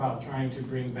about trying to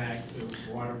bring back the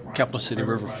waterfront. Capital City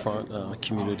Riverfront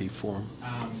Community Forum.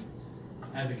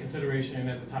 As a consideration,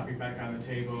 as a topic back on the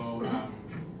table,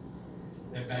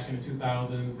 that back in the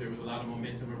 2000s, there was a lot of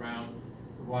momentum around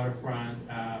the waterfront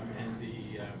and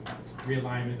the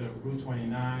realignment of Route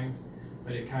 29,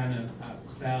 but it kind of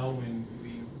fell when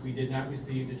we did not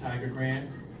receive the Tiger Grant,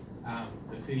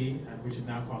 the city, which is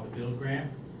now called the Build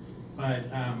Grant. But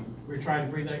we're trying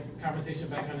to bring that conversation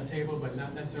back on the table, but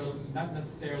not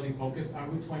necessarily focused on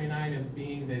Route 29 as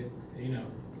being the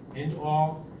end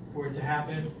all for it to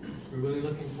happen. We're really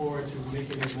looking forward to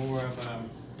making it more of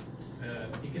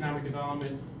economic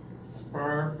development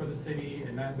spur for the city,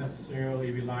 and not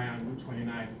necessarily rely on Route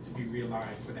 29 to be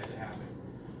realigned for that to happen.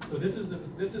 So this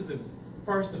is the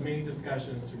first of many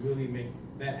discussions to really make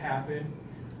that happen.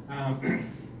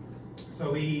 So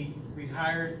we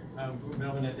hired Group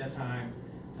Melvin at that time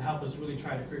to help us really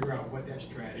try to figure out what that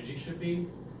strategy should be.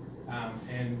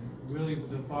 And really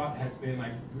the thought has been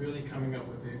like really coming up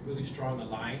with a really strong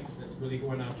alliance that's really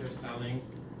going out there selling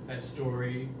that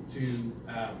story to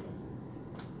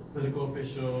political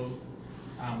officials,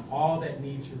 all that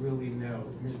need to really know,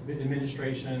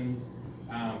 administrations,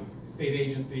 state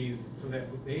agencies, so that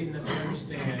they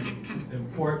understand the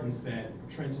importance that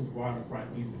Trenton's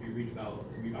waterfront needs to be redeveloped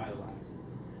and revitalized.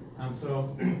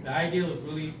 So the ideal is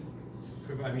really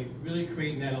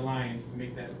creating that alliance to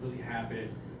make that really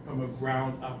happen from a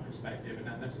ground up perspective, and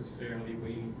not necessarily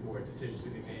waiting for decisions to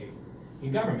be made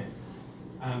in government.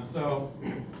 So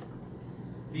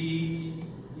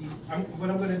what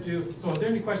I'm going to do, so is there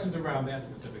any questions around that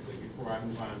specifically before I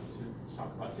move on to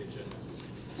talk about the agenda?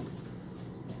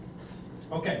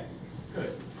 Okay,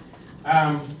 good.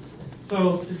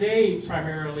 So today,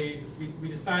 primarily, we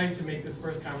decided to make this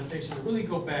first conversation to really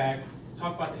go back,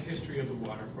 talk about the history of the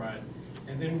waterfront,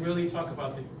 and then really talk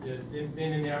about then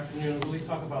in the afternoon, really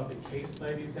talk about the case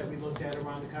studies that we looked at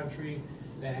around the country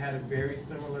that had a very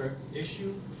similar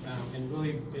issue, and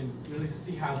really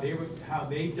see how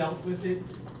they dealt with it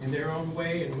in their own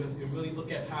way, and really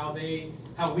look at how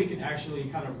we can actually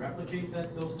kind of replicate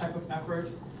those type of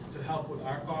efforts to help with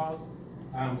our cause.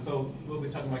 So we'll be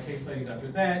talking about case studies after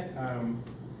that,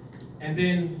 and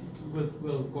then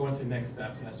we'll go into next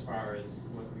steps as far as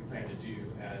what we plan to do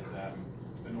as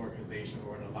an organization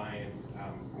or an alliance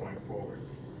going forward.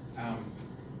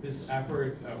 This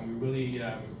effort, we really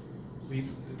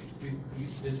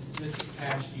this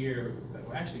past year,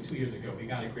 well, actually 2 years ago, we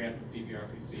got a grant from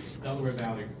DVRPC, Delaware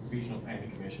Valley Regional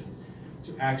Planning Commission,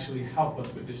 to actually help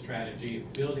us with this strategy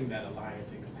of building that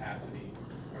alliance and capacity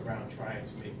around trying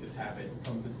to make this happen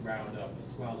from the ground up, a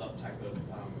swell up type of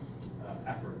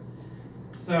effort.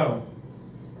 So,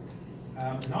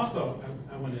 and also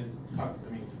I want to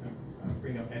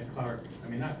bring up Ed Clark.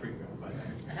 Not bring up,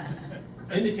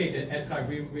 but indicate that Ed Clark.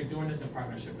 We're doing this in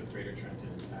partnership with Greater Trenton.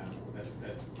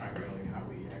 That's primarily how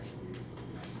we actually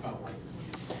felt like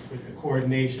with the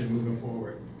coordination moving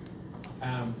forward.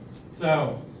 Adam,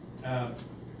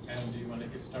 do you want to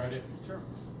get started? Sure.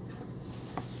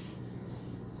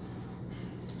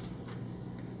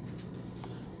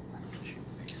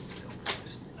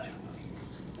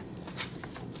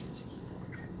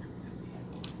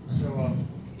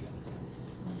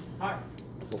 Hi.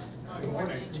 Good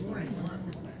morning. Good morning.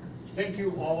 Thank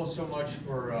you all so much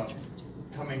for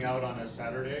coming out on a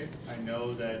Saturday. I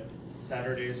know that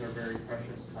Saturdays are very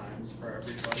precious times for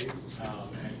everybody,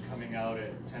 and coming out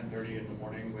at 10:30 in the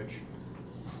morning, which,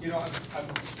 I'm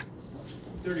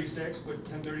 36, but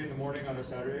 10:30 in the morning on a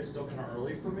Saturday is still kind of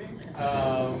early for me,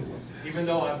 even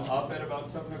though I'm up at about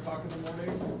 7 o'clock in the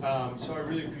morning. So I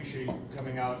really appreciate you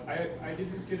coming out. I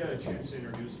didn't get a chance to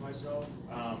introduce myself.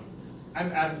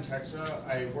 I'm Adam Texa.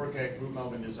 I work at Group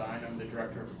Melvin Design. I'm the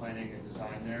Director of Planning and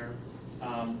Design there.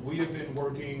 We have been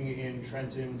working in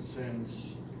Trenton since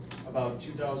about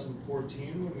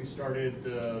 2014 when we started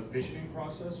the visioning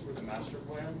process for the master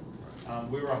plan.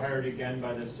 We were hired again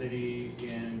by the city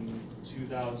in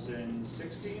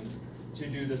 2016 to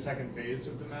do the second phase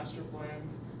of the master plan.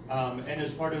 And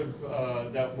as part of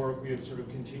that work, we have sort of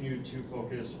continued to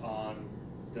focus on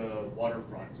the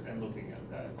waterfront and looking at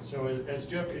that. So as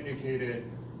Jeff indicated,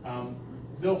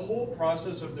 the whole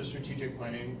process of the strategic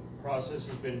planning process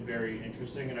has been very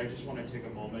interesting, and I just want to take a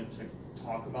moment to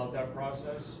talk about that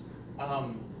process.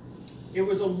 It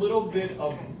was a little bit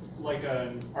of like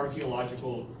an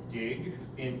archaeological dig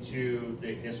into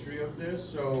the history of this.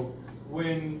 So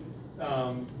when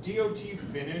DOT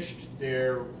finished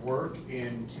their work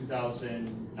in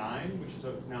 2009, which is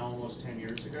now almost 10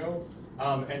 years ago,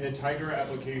 and the Tiger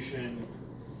application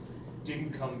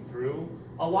didn't come through,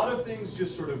 a lot of things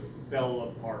just sort of fell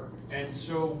apart. And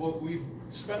so what we've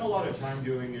spent a lot of time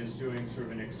doing is doing sort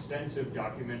of an extensive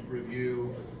document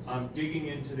review, digging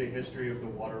into the history of the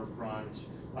waterfront,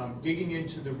 digging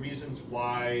into the reasons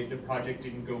why the project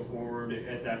didn't go forward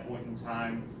at that point in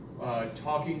time,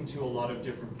 talking to a lot of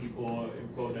different people,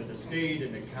 both at the state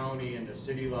and the county and the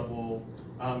city level,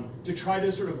 to try to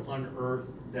sort of unearth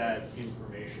that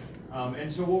information.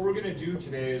 And so what we're going to do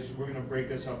today is we're going to break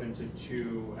this up into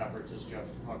two efforts, as Jeff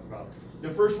talked about. The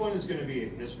first one is going to be a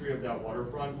history of that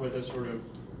waterfront with a sort of,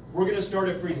 we're going to start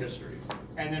at prehistory,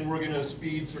 and then we're going to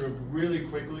speed sort of really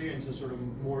quickly into sort of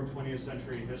more 20th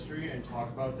century history and talk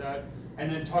about that,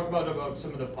 and then talk about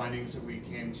some of the findings that we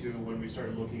came to when we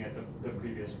started looking at the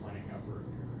previous planning effort.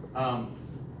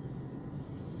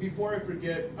 Before I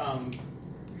forget,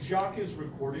 Jacques is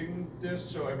recording this,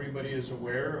 so everybody is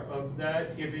aware of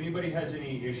that. If anybody has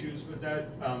any issues with that,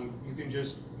 you can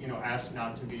just ask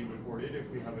not to be recorded if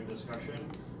we have a discussion.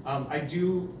 I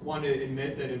do want to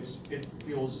admit that it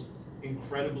feels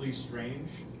incredibly strange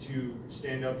to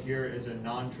stand up here as a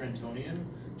non-Trentonian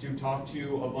to talk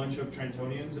to a bunch of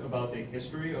Trentonians about the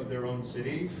history of their own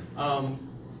city.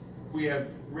 We have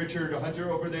Richard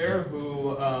Hunter over there,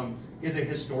 who is a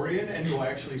historian and who I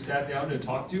actually sat down to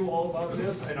talk to all about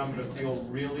this, and I'm going to feel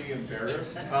really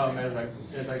embarrassed as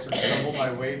I sort of stumble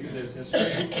my way through this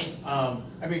history.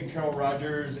 I mean, Carol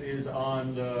Rogers is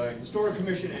on the Historic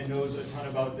Commission and knows a ton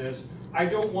about this. I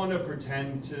don't want to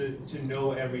pretend to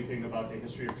know everything about the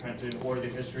history of Trenton or the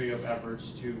history of efforts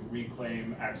to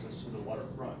reclaim access to the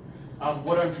waterfront.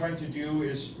 What I'm trying to do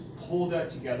is pull that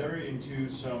together into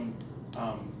some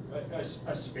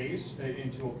a space,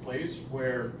 into a place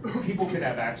where people can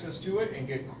have access to it and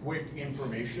get quick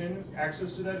information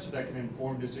access to that, so that can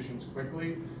inform decisions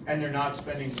quickly, and they're not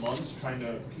spending months trying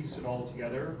to piece it all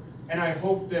together. And I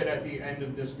hope that at the end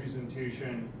of this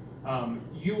presentation,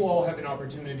 you all have an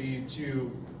opportunity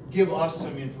to give us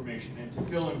some information and to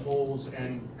fill in holes,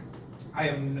 and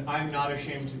I'm not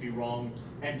ashamed to be wrong,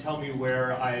 and tell me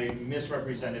where I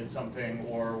misrepresented something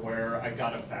or where I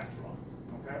got a fact wrong,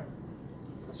 okay?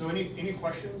 So any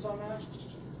questions on that?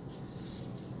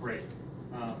 Great.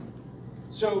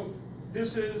 So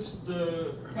this is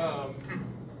the,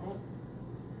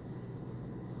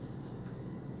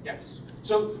 yes.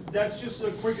 So that's just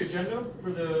a quick agenda for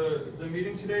the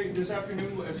meeting today. This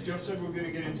afternoon, as Jeff said, we're going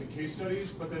to get into case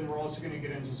studies, but then we're also going to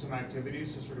get into some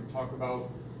activities to sort of talk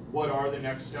about what are the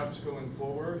next steps going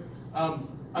forward.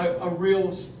 A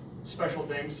real special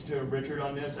thanks to Richard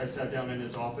on this. I sat down in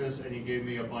his office and he gave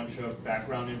me a bunch of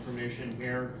background information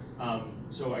here.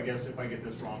 So I guess if I get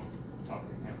this wrong, talk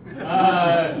to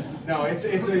him. No,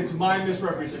 it's my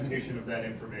misrepresentation of that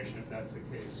information, if that's the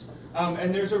case.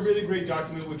 And there's a really great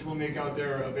document which we'll make out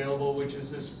there available, which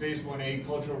is this Phase 1A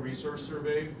Cultural Resource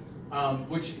Survey,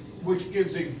 which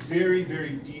gives a very,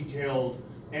 very detailed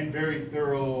and very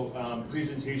thorough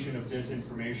presentation of this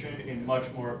information in much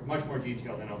more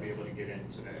detail than I'll be able to get in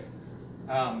today.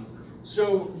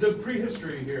 So the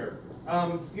prehistory here,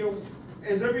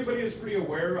 as everybody is pretty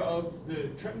aware of,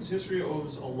 Trenton's history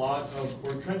owes a lot of,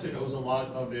 or Trenton owes a lot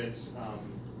of its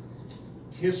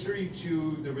history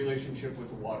to the relationship with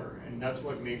the water, and that's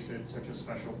what makes it such a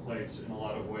special place in a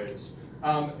lot of ways.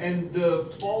 And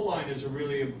the fall line is a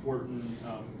really important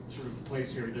sort of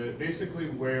place here. Basically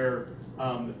where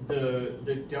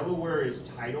the Delaware is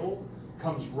tidal,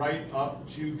 comes right up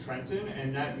to Trenton,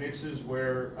 and that mixes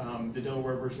where the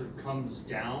Delaware River sort of comes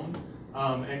down,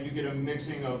 and you get a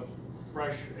mixing of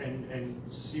fresh and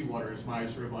seawater is my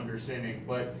sort of understanding.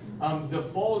 But the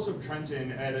falls of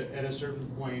Trenton at a certain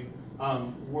point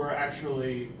were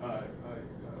actually,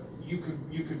 you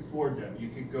could ford them, you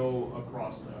could go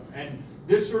across them. And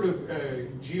this sort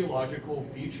of geological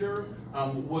feature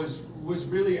was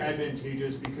really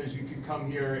advantageous because you could come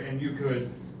here and you could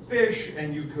fish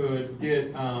and you could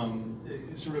get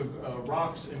sort of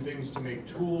rocks and things to make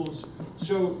tools.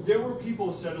 So there were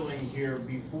people settling here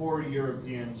before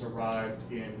Europeans arrived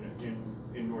in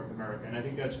North America, and I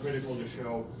think that's critical to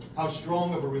show how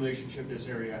strong of a relationship this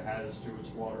area has to its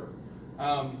water.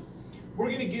 We're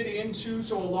going to get into,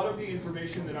 so a lot of the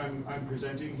information that I'm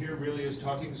presenting here really is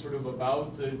talking sort of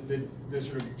about the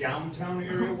sort of downtown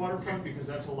area waterfront, because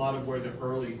that's a lot of where the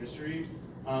early history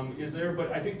is there,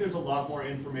 but I think there's a lot more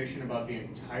information about the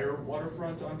entire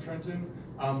waterfront on Trenton,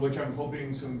 which I'm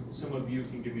hoping some of you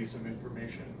can give me some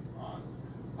information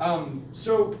on.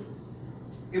 So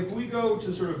if we go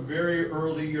to sort of very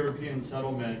early European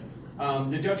settlement,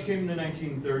 the Dutch came in the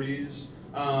 1930s.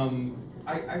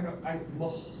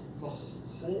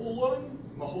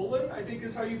 Maholen, I think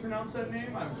is how you pronounce that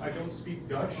name. I don't speak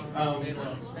Dutch.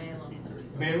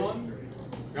 Malon.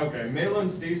 Okay, Mela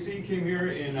and Stacy came here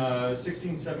in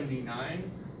 1679.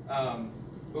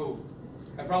 Oh,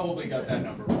 I probably got that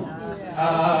number wrong.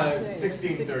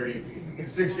 1630.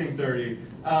 1630.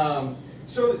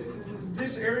 So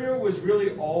this area was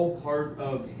really all part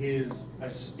of his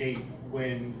estate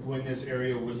when this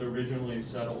area was originally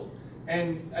settled.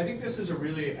 And I think this is a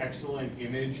really excellent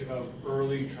image of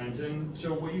early Trenton.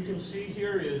 So what you can see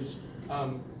here is,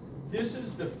 this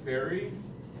is the ferry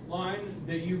line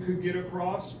that you could get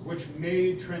across, which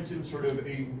made Trenton sort of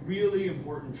a really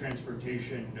important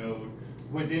transportation node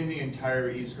within the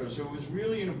entire East Coast. So it was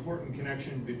really an important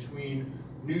connection between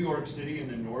New York City in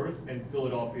the north and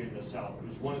Philadelphia in the south. It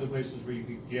was one of the places where you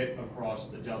could get across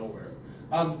the Delaware.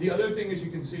 The other thing, as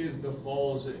you can see, is the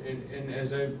falls, and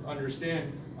as I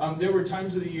understand, there were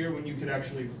times of the year when you could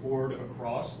actually ford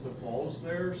across the falls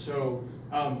there. So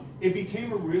it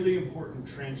became a really important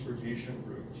transportation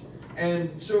route.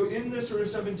 And so in the sort of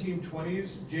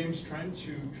 1720s, James Trent,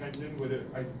 who Trenton would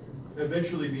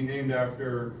eventually be named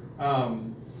after,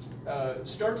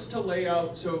 starts to lay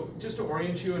out, so just to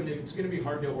orient you, and it's going to be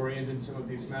hard to orient in some of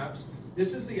these maps,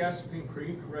 this is the Assapequa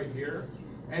Creek right here.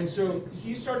 And so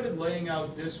he started laying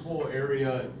out this whole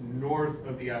area north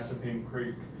of the Assapequa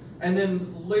Creek. And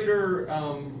then later,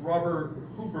 Robert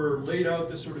Hooper laid out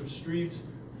the sort of streets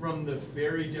from the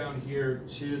ferry down here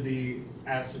to the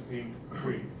Assapequa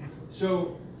Creek.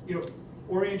 So, you know,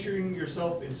 orienting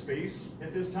yourself in space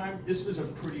at this time, this was a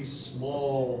pretty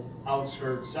small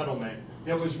outskirt settlement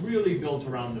that was really built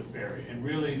around the ferry. And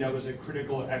really that was a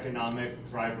critical economic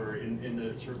driver in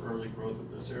the sort of early growth of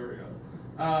this area.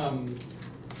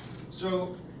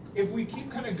 So if we keep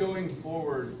kind of going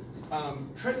forward,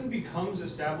 Trenton becomes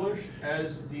established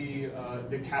as the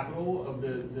capital of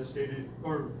the state,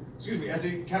 as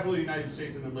the capital of the United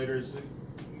States, and then later as the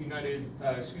New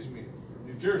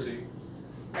Jersey.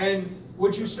 And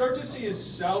what you start to see is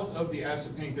south of the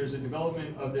Assapequa, there's a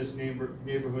development of this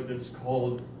neighborhood that's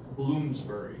called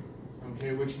Bloomsbury,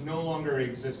 okay, which no longer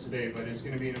exists today, but it's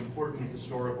going to be an important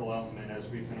historical element as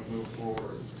we kind of move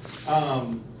forward.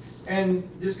 And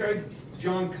this guy,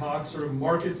 John Cox, sort of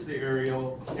markets the area,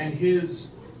 and it's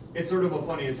sort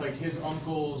of it's like his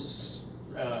uncle's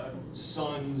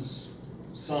son's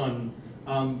son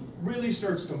really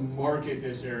starts to market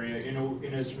this area in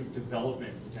a sort of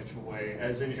development potential way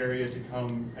as an area to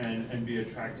come and be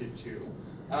attracted to.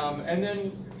 And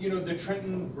then, you know, the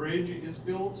Trenton Bridge is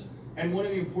built, and one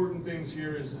of the important things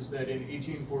here is that in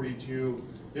 1842,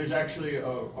 there's actually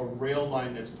a rail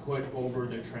line that's put over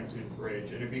the Trenton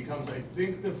Bridge, and it becomes, I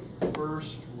think, the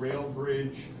first rail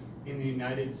bridge in the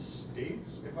United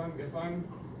States, if I'm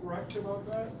correct about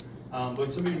that.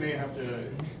 But somebody may have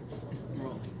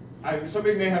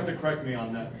to correct me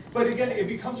on that. But again, it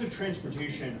becomes a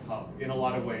transportation hub in a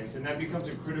lot of ways, and that becomes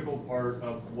a critical part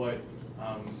of what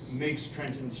makes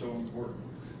Trenton so important.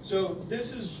 So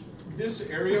this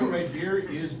area right here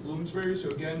is Bloomsbury. So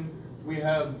again, we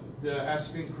have the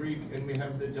Assapequa Creek, and we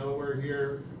have the Delaware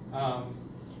here,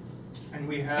 and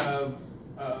we have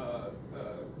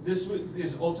this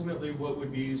is ultimately what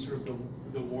would be sort of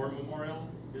the war memorial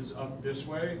is up this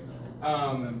way.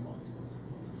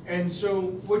 And so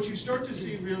what you start to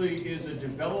see really is a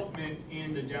development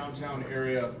in the downtown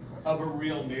area of a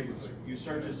real neighborhood. You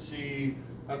start to see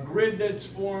a grid that's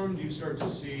formed, you start to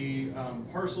see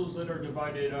parcels that are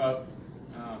divided up.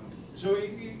 So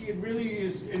it really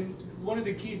is, and one of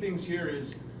the key things here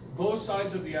is both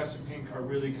sides of the Assapequa are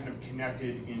really kind of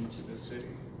connected into the city.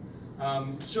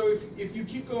 So if you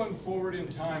keep going forward in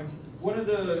time, one of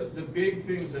the big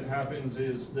things that happens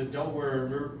is the Delaware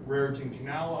and Raritan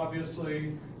Canal,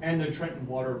 obviously, and the Trenton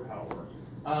water power.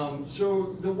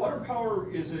 So the water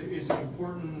power is an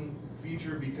important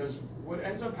feature because what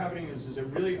ends up happening is it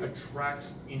really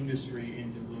attracts industry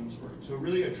into Bloomsbury. So it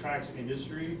really attracts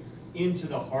industry into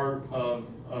the heart of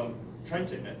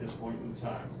Trenton at this point in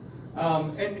time.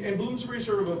 And Bloomsbury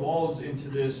sort of evolves into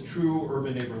this true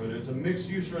urban neighborhood. It's a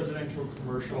mixed-use residential,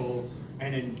 commercial,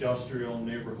 and industrial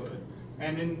neighborhood.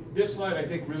 And in this slide, I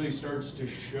think really starts to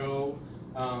show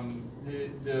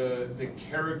the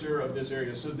character of this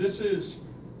area. So this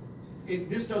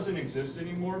doesn't exist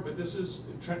anymore, but this is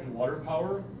Trenton water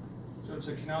power. So it's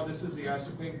a canal. This is the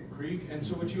Assapequa Creek. And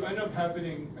so what you end up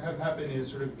happen is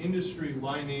sort of industry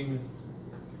lining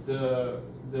the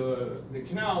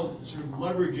canal, sort of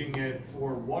leveraging it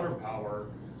for water power,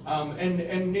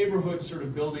 and neighborhoods sort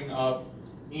of building up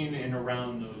in and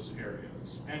around those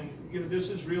areas. And you know, this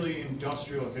is really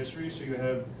industrial history. So you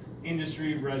have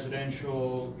industry,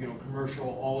 residential, you know,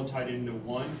 commercial, all tied into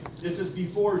one. This is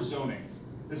before zoning.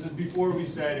 This is before we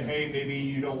said, hey, maybe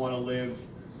you don't want to live,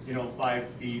 you know, 5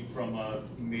 feet from a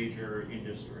major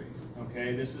industry.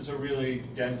 Okay, this is a really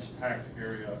dense, packed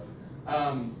area.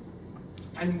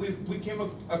 And we came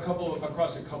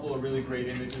across a couple of really great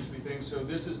images, we think. So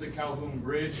this is the Calhoun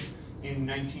Bridge in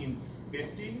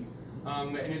 1950,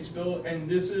 and it's built, and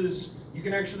this is, you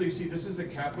can actually see, this is the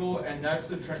Capitol, and that's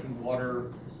the Trenton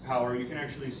Water Power. You can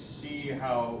actually see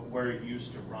where it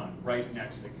used to run, right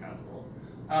next to Capitol.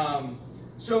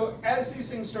 So as these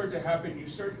things start to happen,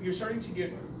 you're starting to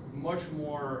get much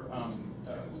more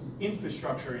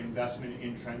infrastructure investment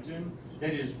in Trenton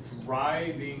that is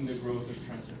driving the growth of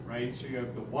Trenton, right? So you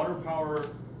have the water power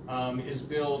is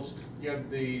built, you have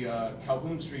the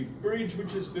Calhoun Street Bridge,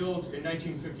 which is built in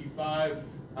 1955.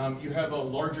 You have a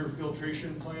larger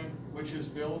filtration plant, which is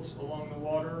built along the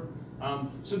water.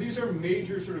 So these are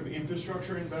major sort of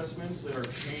infrastructure investments that are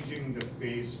changing the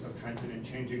face of Trenton and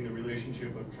changing the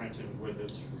relationship of Trenton with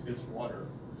its water.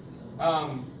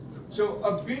 So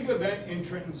a big event in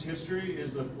Trenton's history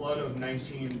is the flood of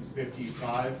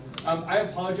 1955. I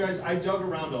apologize, I dug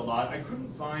around a lot. I couldn't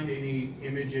find any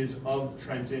images of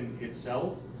Trenton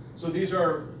itself. So these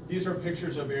are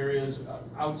pictures of areas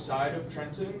outside of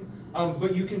Trenton,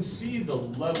 but you can see the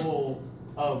level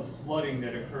of flooding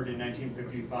that occurred in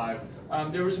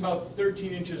 1955. There was about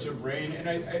 13 inches of rain, and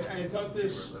I thought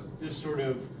this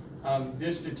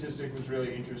statistic was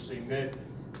really interesting, that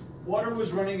water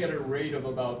was running at a rate of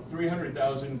about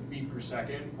 300,000 feet per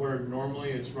second, where normally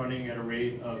it's running at a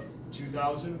rate of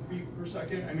 2,000 feet per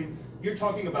second. I mean, you're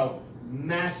talking about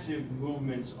massive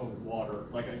movements of water,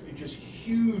 like just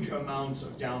huge amounts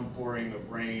of downpouring of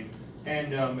rain.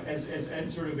 And as Ed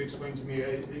sort of explained to me,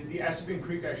 the Aspen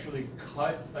Creek actually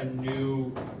cut a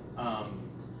new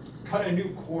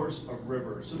course of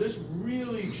river. So this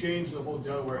really changed the whole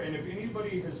Delaware. And if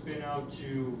anybody has been out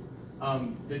to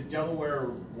the Delaware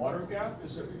Water Gap,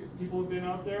 people have been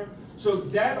out there. So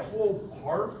that whole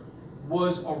park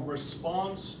was a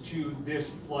response to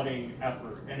this flooding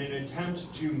effort and an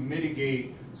attempt to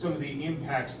mitigate some of the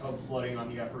impacts of flooding on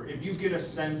the effort. If you get a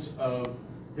sense of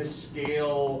the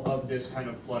scale of this kind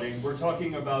of flooding, we're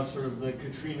talking about sort of the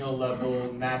Katrina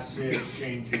level, massive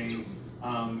changing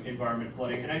environment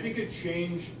flooding. And I think it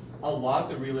changed a lot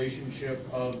the relationship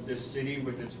of the city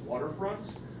with its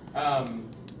waterfront.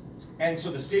 And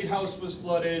so the State House was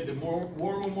flooded, the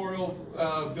War Memorial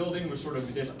building was sort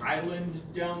of this island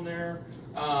down there.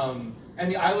 And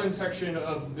the island section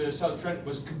of the South Trent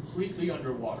was completely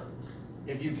underwater,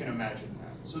 if you can imagine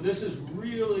that. So this is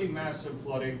really massive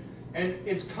flooding. And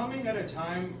it's coming at a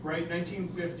time, right,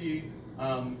 1950,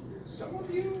 some of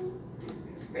you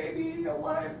maybe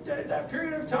alive at that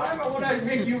period of time. I want to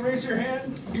make you raise your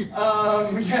hands.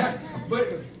 Yeah,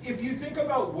 but if you think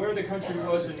about where the country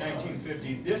was in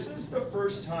 1950, this is the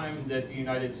first time that the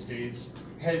United States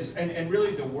has, and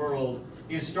really the world,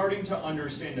 is starting to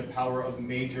understand the power of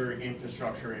major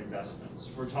infrastructure investments.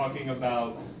 We're talking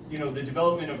about, the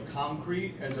development of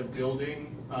concrete as a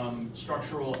building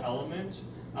structural element.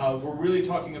 We're really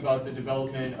talking about the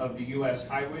development of the U.S.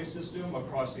 highway system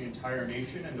across the entire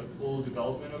nation and the full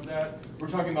development of that. We're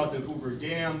talking about the Hoover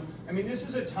Dam. I mean, this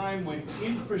is a time when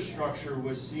infrastructure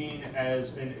was seen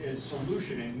as a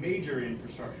solution, and major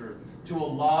infrastructure, to a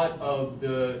lot of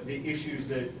the issues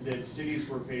that cities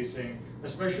were facing,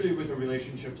 especially with the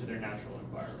relationship to their natural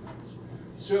environments.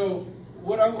 So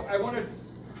what I want to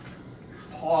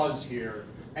pause here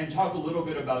and talk a little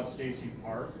bit about Stacey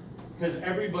Park, because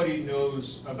everybody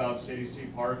knows about Stacey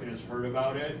Park and has heard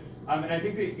about it. And I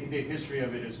think the history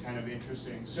of it is kind of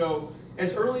interesting. So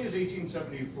as early as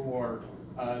 1874,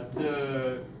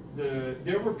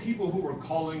 there were people who were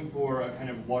calling for a kind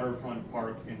of waterfront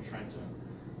park in Trenton.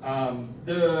 In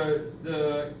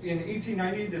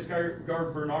 1890, this guy,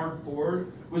 Bernard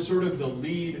Ford, was sort of the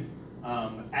lead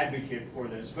advocate for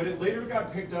this, but it later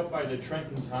got picked up by the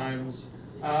Trenton Times.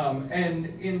 And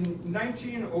in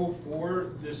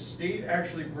 1904, the state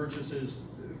actually purchases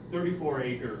 34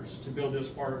 acres to build this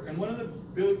park. And one of the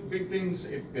big things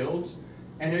it built,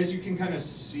 and as you can kind of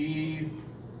see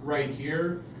right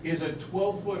here, is a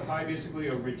 12-foot high, basically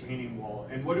a retaining wall.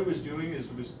 And what it was doing is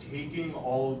it was taking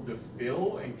all of the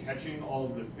fill and catching all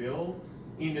of the fill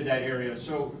into that area.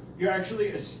 So you're actually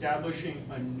establishing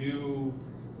a new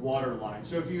water line.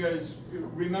 So if you guys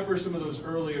remember some of those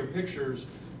earlier pictures,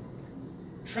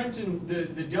 Trenton,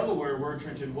 the Delaware, where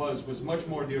Trenton was much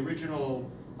more, the original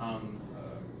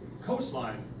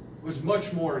coastline was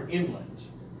much more inland.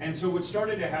 And so what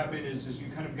started to happen is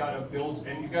you kind of got a built,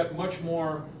 and you got much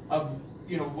more of,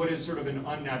 what is sort of an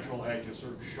unnatural edge, a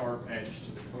sort of sharp edge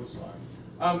to the coastline.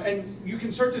 And you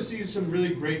can start to see some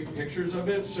really great pictures of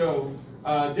it. So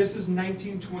this is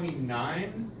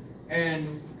 1929,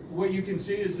 and what you can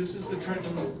see is this is the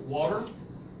Trenton water.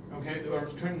 okay, or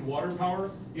Trenton Water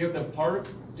Power. You have the park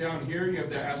down here, you have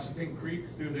the Assapink Creek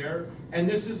through there, and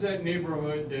this is that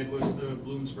neighborhood that was the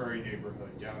Bloomsbury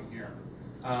neighborhood down here.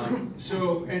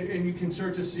 So, and you can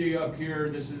start to see up here,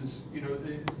 this is, you know,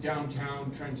 the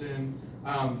downtown Trenton.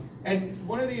 And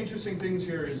one of the interesting things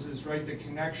here is right, the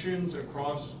connections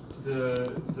across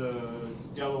the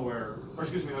Delaware, or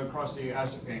excuse me, across the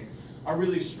Assapink are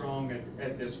really strong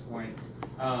at this point.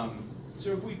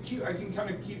 So if we keep, I can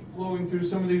kind of keep flowing through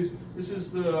some of these. This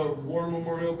is the War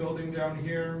Memorial Building down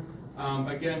here.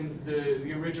 Again,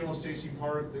 the original Stacy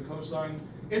Park, the coastline.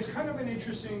 It's kind of an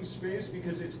interesting space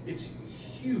because it's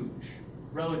huge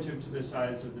relative to the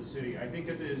size of the city. I think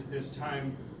at this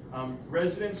time,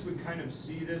 residents would kind of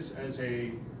see this as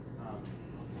a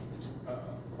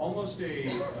almost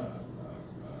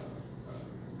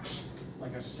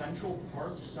like a Central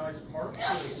Park sized park for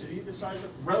the city, the size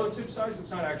of, relative size, it's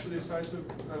not actually the size of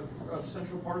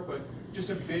Central Park, but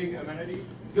just a big amenity.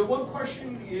 The one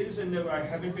question is, and that I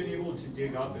haven't been able to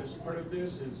dig up as part of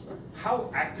this, is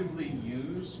how actively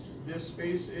used this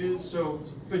space is. So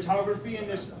photography in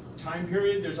this time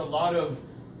period, there's a lot of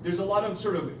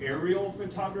sort of aerial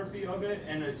photography of it,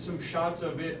 and some shots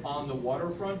of it on the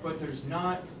waterfront, but there's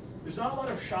not a lot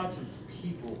of shots of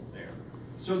people there.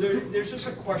 So there's just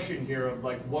a question here of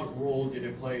like, what role did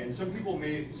it play? And some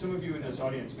of you in this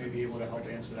audience may be able to help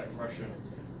answer that question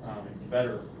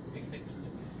better.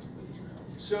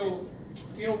 So,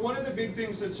 you know, one of the big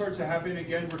things that starts to happen,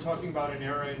 again, we're talking about an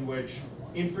era in which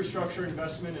infrastructure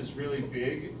investment is really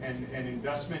big, and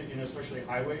investment in especially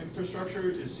highway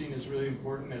infrastructure is seen as really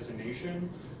important as a nation.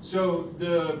 So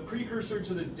the precursor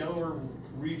to the Delaware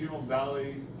River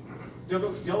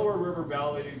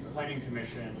Valley Planning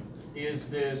Commission is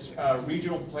this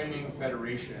Regional Planning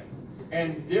Federation.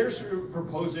 And they're sort of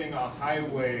proposing a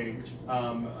highway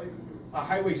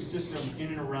system in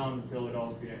and around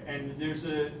Philadelphia. And there's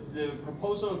the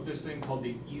proposal of this thing called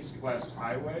the East-West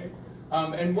Highway.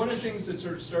 And one of the things that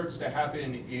sort of starts to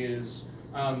happen is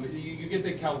you get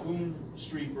the Calhoun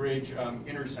Street Bridge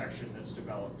intersection that's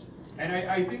developed. And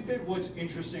I think that what's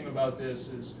interesting about this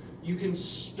is you can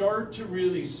start to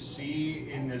really see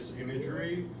in this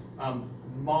imagery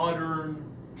modern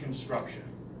construction,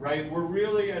 right? We're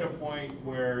really at a point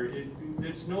where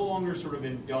it's no longer sort of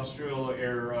industrial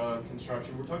era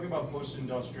construction. We're talking about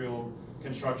post-industrial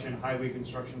construction, highway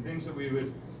construction, things that we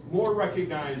would more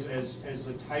recognize as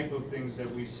the type of things that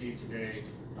we see today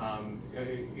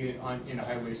in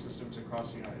highway systems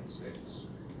across the United States.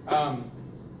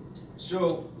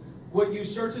 So what you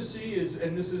start to see is,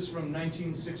 and this is from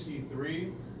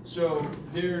 1963, so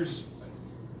there's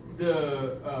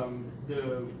the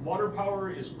water power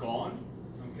is gone.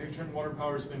 Okay, Trenton Water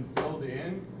Power has been filled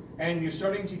in, and you're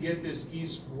starting to get this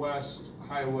east-west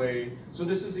highway. So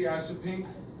this is the Assapink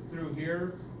through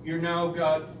here. You're now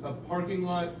got a parking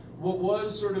lot. What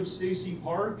was sort of Stacy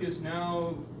Park is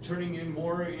now turning in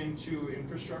more into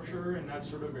infrastructure in that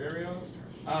sort of area.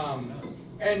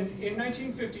 And in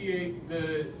 1958,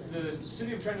 the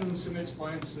city of Trenton submits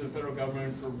plans to the federal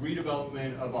government for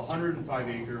redevelopment of 105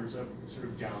 acres of sort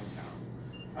of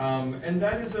downtown. And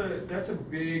that's a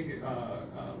big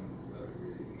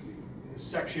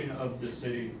section of the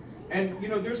city. And you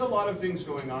know, there's a lot of things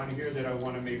going on here that I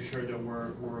want to make sure that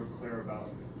we're clear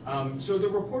about. So the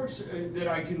reports that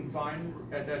I can find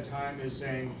at that time is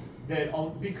saying that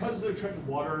because the Trenton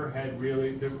Water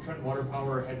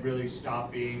Power had really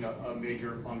stopped being a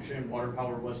major function, water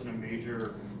power wasn't a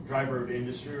major driver of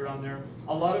industry around there,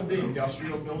 a lot of the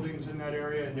industrial buildings in that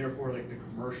area, and therefore like the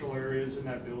commercial areas in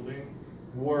that building,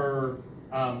 were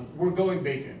going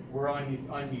vacant, were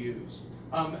unused.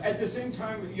 At the same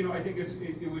time, you know, I think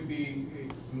it would be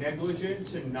negligent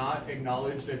to not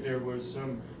acknowledge that there was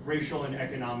some racial and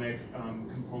economic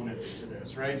components to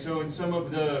this, right? So in some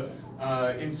of the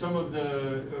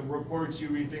reports, you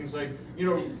read things like, you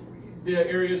know, the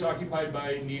areas occupied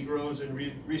by Negroes and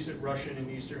recent Russian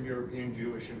and Eastern European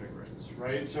Jewish immigrants,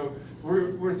 right? So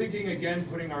we're thinking again,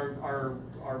 putting our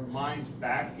minds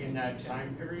back in that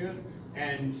time period,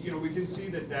 and you know, we can see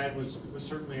that was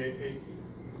certainly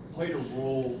played a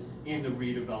role in the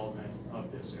redevelopment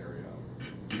of this area.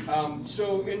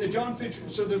 So in the John Fitch,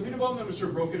 so the redevelopment was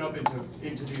sort of broken up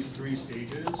into these three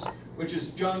stages, which is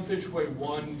John Fitch Way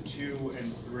 1, 2,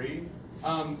 and 3.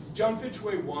 John Fitch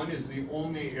Way 1 is the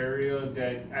only area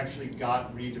that actually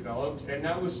got redeveloped, and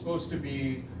that was supposed to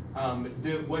be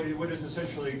what is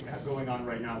essentially going on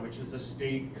right now, which is the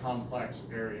state complex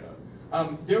area.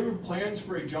 There were plans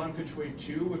for a John Fitch Way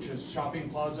 2, which is shopping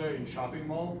plaza and shopping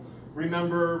mall.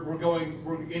 Remember,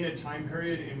 we're in a time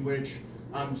period in which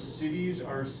Cities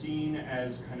are seen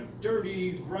as kind of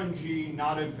dirty, grungy,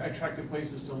 not attractive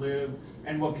places to live,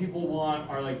 and what people want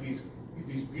are like these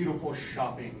beautiful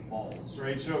shopping malls,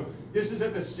 right? So this is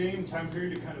at the same time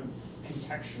period to kind of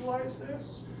contextualize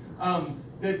this,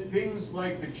 that things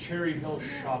like the Cherry Hill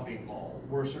Shopping Mall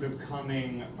were sort of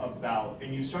coming about,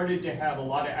 and you started to have a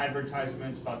lot of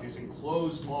advertisements about these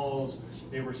enclosed malls.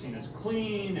 They were seen as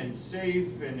clean and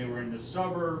safe, and they were in the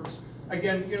suburbs.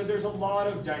 Again, there's a lot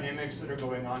of dynamics that are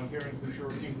going on here,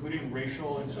 including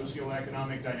racial and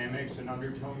socioeconomic dynamics and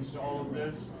undertones to all of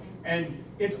this. And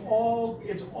it's all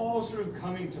sort of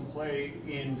coming to play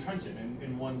in Trenton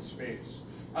in one space.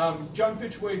 John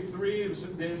Fitch Way 3, it was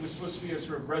supposed to be a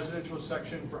sort of residential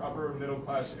section for upper and middle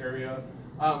class area.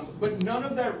 But none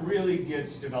of that really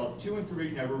gets developed. 2 and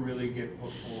 3 never really get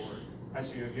put forward. I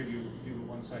see, I'll give you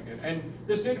 1 second. And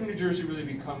the state of New Jersey really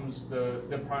becomes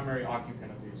the primary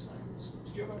occupant of these things.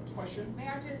 Did you have a question? May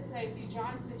I just say, the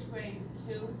John Fitch Way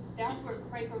 2, that's where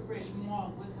Quaker Bridge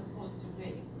Mall was supposed to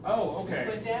be. Oh, okay.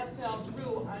 But that fell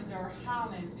through under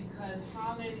Holland because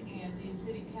Holland and the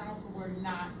city council were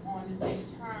not on the same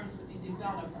terms with the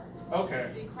developer.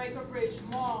 Okay. The Quaker Bridge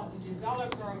Mall, the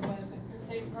developer was the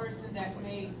same person that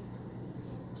made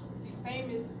the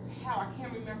famous tower. I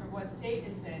can't remember what state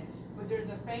it's in, but there's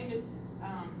a famous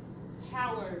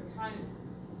tower kind of.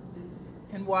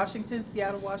 In Washington,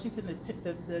 Seattle, Washington,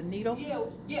 the Needle?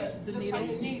 Yeah, The looks Needle? like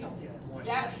the Needle.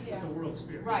 That's, yeah. The World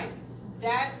Spirit. Right,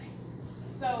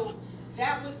 so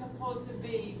that was supposed to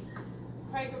be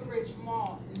Quaker Bridge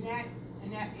Mall in that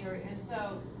area, and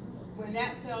so when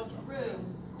that fell through,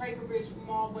 Quaker Bridge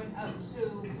Mall went up to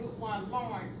Route 1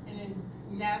 Lawrence, and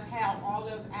that's how all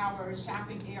of our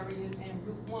shopping areas and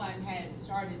Route 1 had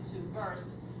started to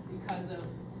burst because of,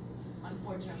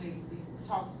 unfortunately, the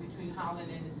talks between Holland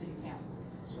and the city council.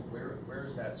 So where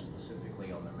is that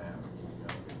specifically on the map? Do you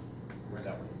know where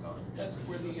that would have gone? That's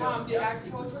where the The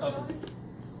was October covered. building?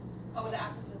 Oh, the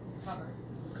asset was covered.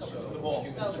 It was covered So- for the mall.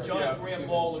 So- So John Yeah. Graham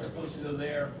Mall was supposed to go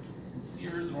there, and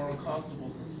Sears and Arnold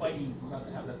Constables were fighting not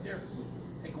to have that there because it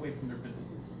would take away from their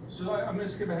businesses. So I'm going to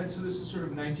skip ahead. So this is sort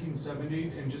of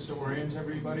 1970, and just to orient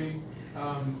everybody,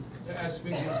 the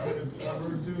Esping is kind of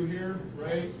covered through here,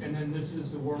 right? And then this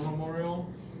is the War Memorial,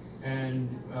 and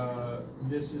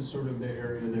this is sort of the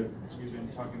area that we've been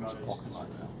talking about.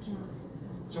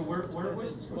 So where was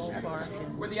it? Ballpark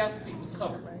and- Where the asset peak was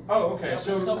covered. Oh, okay. That was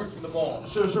So covered from the mall.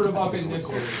 sort of up in this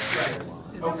area.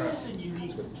 Right. Okay.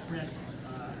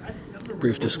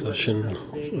 Brief discussion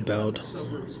about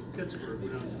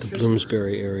the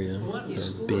Bloomsbury area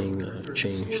being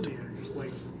changed.